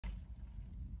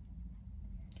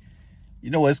You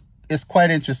know, it's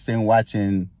quite interesting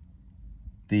watching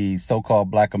the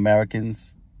so-called Black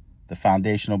Americans, the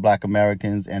foundational Black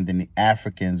Americans, and then the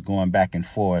Africans going back and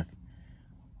forth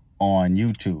on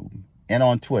YouTube and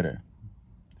on Twitter.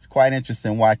 It's quite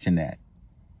interesting watching that.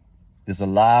 There's a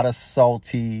lot of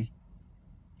salty,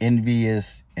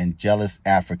 envious, and jealous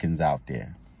Africans out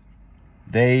there.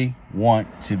 They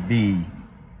want to be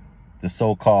the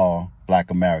so-called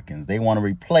Black Americans. They want to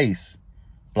replace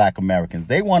Black Americans.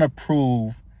 They want to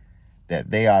prove that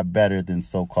they are better than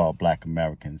so-called Black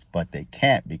Americans, but they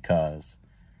can't, because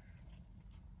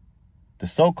the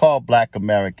so-called Black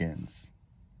Americans,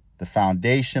 the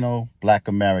foundational Black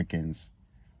Americans,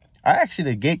 are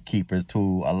actually the gatekeepers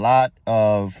to a lot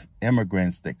of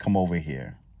immigrants that come over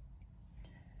here.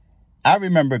 I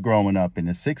remember growing up in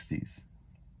the 60s.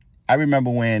 I remember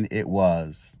when it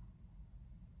was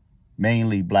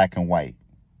mainly black and white,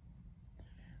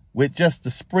 with just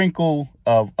a sprinkle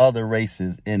of other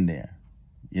races in there.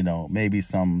 You know, maybe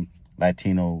some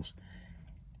Latinos.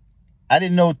 I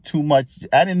didn't know too much.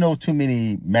 I didn't know too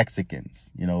many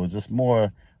Mexicans. You know, it was just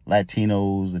more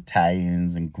Latinos,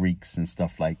 Italians, and Greeks and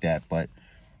stuff like that. But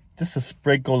just a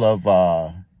sprinkle of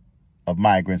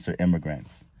migrants or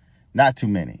immigrants. Not too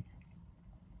many.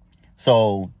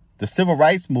 So the civil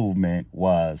rights movement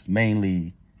was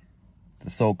mainly the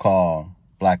so-called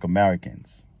Black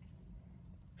Americans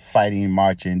fighting,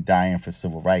 marching, dying for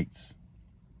civil rights.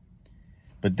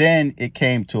 But then it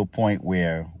came to a point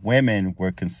where women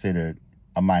were considered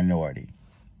a minority.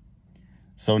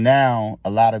 So now a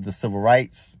lot of the civil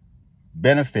rights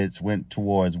benefits went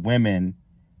towards women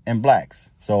and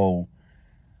blacks. So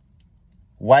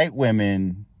white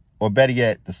women, or better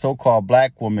yet, the so-called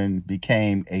black woman,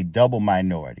 became a double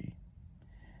minority.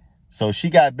 So she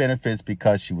got benefits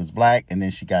because she was black, and then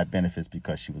she got benefits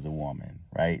because she was a woman,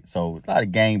 right? So a lot of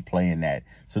gameplay in that.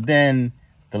 So then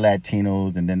the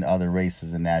Latinos and then the other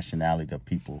races and nationality of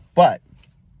people. But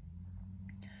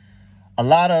a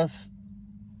lot of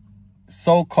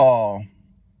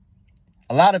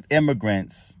a lot of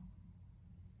immigrants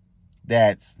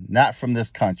that's not from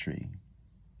this country,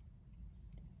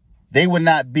 they would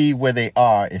not be where they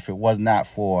are if it was not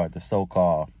for the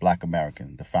so-called Black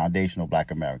Americans, the foundational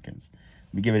Black Americans.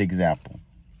 Let me give an example.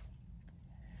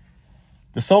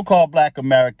 The so-called Black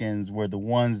Americans were the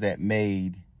ones that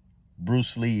made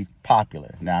Bruce Lee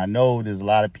popular. Now, I know there's a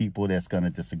lot of people that's going to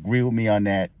disagree with me on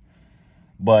that,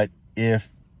 but if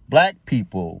black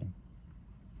people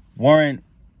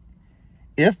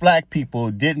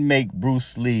didn't make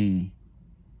Bruce Lee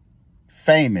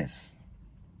famous,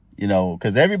 you know,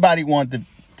 because everybody wanted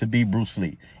to be Bruce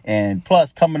Lee. And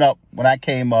plus, coming up, when I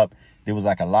came up, there was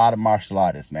like a lot of martial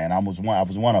artists, man. I was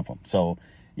one of them. So,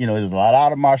 you know, there's a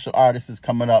lot of martial artists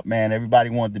coming up, man.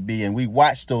 Everybody wanted to be, and we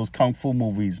watched those kung fu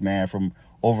movies, man, from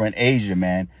over in Asia,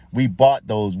 man. We bought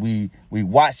those, we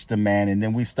watched them, man, and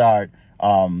then we start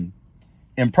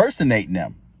impersonating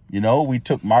them. You know, we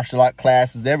took martial art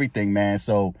classes, everything, man.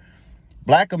 So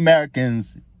Black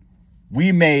Americans,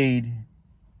 we made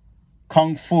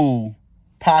kung fu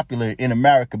popular in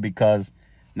America because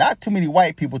not too many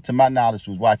white people, to my knowledge,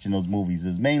 was watching those movies.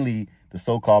 It's mainly the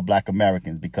so-called Black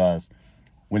Americans, because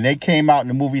when they came out in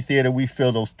the movie theater, we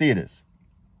filled those theaters.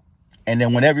 And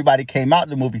then when everybody came out in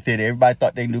the movie theater, everybody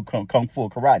thought they knew kung fu or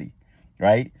karate,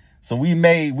 right? So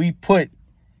we put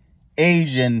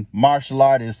Asian martial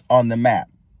artists on the map,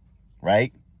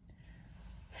 right?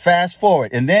 Fast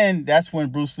forward. And then that's when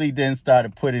Bruce Lee then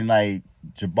started putting like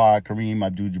Kareem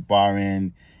Abdul-Jabbar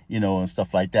in, you know, and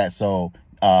stuff like that. So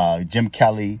Jim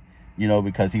Kelly, you know,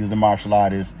 because he was a martial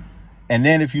artist. And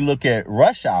then if you look at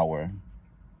Rush Hour,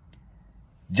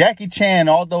 Jackie Chan,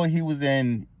 although he was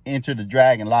in Enter the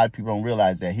Dragon, a lot of people don't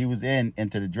realize that he was in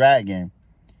Enter the Dragon.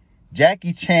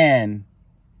 Jackie Chan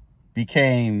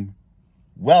became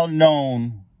well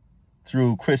known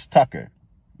through Chris Tucker,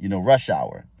 you know, Rush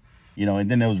Hour, you know,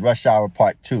 and then there was Rush Hour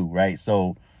Part 2, right?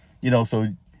 So, you know, so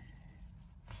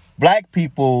black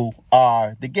people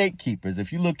are the gatekeepers.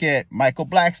 If you look at Michael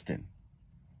Blackston,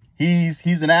 he's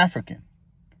an African.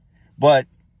 But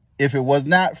if it was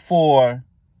not for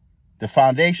the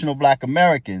foundational Black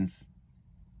Americans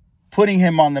putting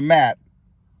him on the map,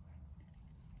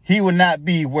 he would not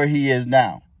be where he is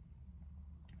now.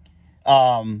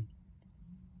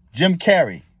 Jim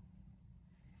Carrey,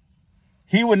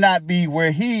 he would not be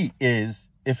where he is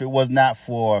if it was not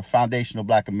for foundational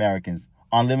Black Americans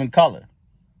on Living Color,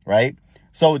 right?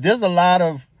 So there's a lot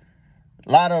of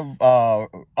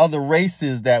other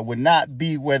races that would not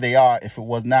be where they are if it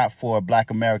was not for Black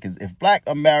Americans. If Black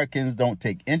Americans don't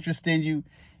take interest in you,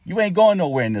 you ain't going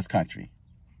nowhere in this country.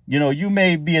 You know, you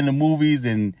may be in the movies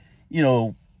and, you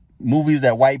know, movies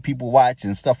that white people watch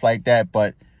and stuff like that.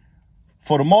 But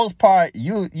for the most part,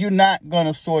 you're not going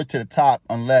to soar to the top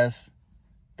unless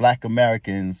Black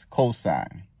Americans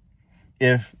co-sign.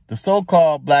 If the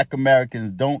so-called Black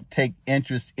Americans don't take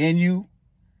interest in you,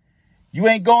 you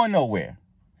ain't going nowhere.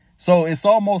 So it's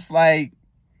almost like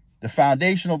the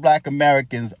foundational Black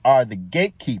Americans are the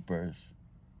gatekeepers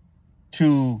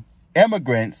to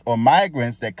immigrants or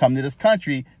migrants that come to this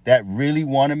country that really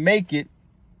want to make it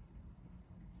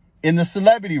in the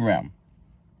celebrity realm,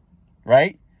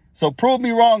 right? So prove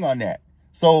me wrong on that.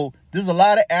 So there's a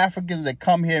lot of Africans that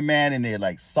come here, man, and they're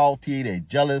like salty, they're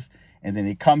jealous, and then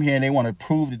they come here and they want to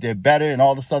prove that they're better and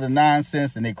all this other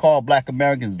nonsense, and they call Black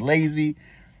Americans lazy.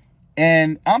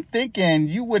 And I'm thinking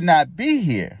you would not be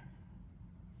here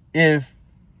if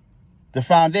the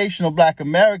foundational Black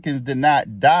Americans did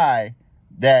not die,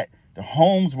 that the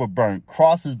homes were burnt,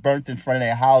 crosses burnt in front of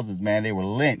their houses, man. They were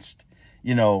lynched,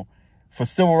 you know, for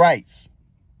civil rights.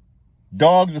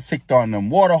 Dogs were sicked on them,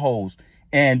 water holes.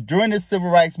 And during the civil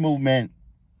rights movement,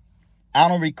 I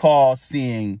don't recall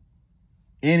seeing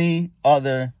any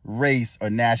other race or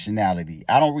nationality.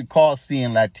 I don't recall seeing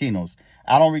Latinos.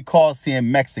 I don't recall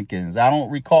seeing Mexicans. I don't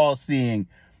recall seeing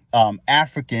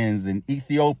Africans and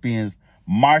Ethiopians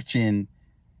marching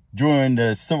during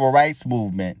the civil rights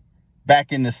movement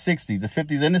back in the 60s, the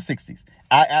 50s and the 60s.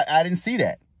 I didn't see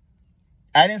that.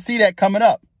 I didn't see that coming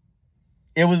up.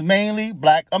 It was mainly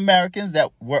Black Americans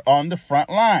that were on the front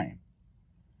line,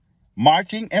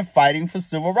 marching and fighting for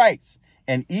civil rights.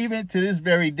 And even to this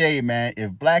very day, man,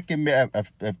 if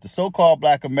the so-called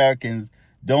Black Americans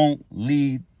don't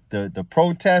lead the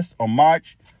protest or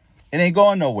march, it ain't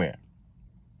going nowhere.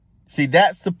 See,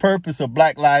 that's the purpose of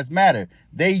Black Lives Matter.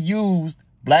 They used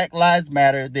Black Lives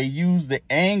Matter. They used the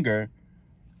anger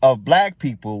of Black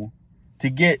people to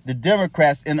get the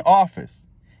Democrats in office.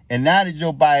 And now that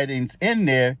Joe Biden's in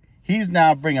there, he's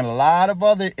now bringing a lot of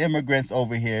other immigrants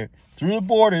over here through the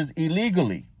borders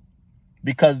illegally,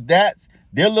 because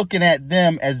they're looking at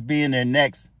them as being their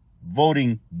next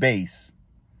voting base.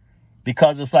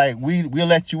 Because it's like, we'll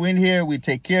let you in here, we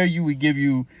take care of you, we give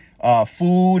you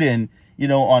food and, you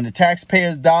know, on the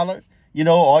taxpayer's dollar, you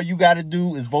know, all you got to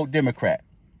do is vote Democrat.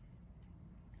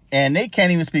 And they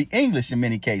can't even speak English in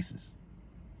many cases.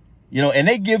 You know, and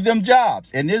they give them jobs.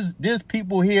 And there's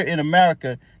people here in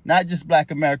America, not just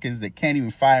Black Americans, that can't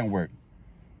even find work.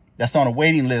 That's on a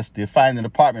waiting list to find an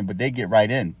apartment, but they get right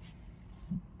in.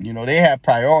 You know, they have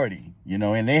priority, you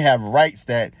know, and they have rights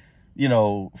that, you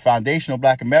know, foundational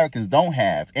Black Americans don't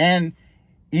have. And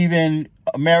even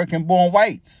American-born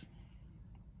whites,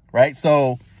 right?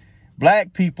 So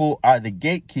Black people are the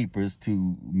gatekeepers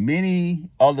to many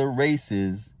other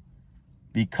races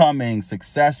becoming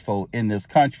successful in this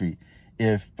country.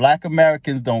 If Black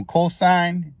Americans don't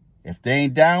co-sign, if they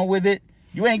ain't down with it,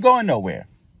 you ain't going nowhere.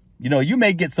 You know, you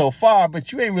may get so far,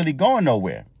 but you ain't really going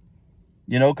nowhere.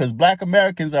 You know, because Black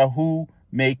Americans are who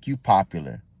make you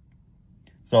popular.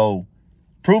 So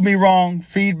prove me wrong.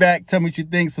 Feedback. Tell me what you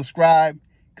think. Subscribe.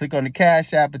 Click on the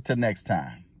Cash App. Until next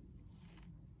time.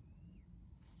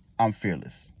 I'm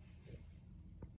fearless.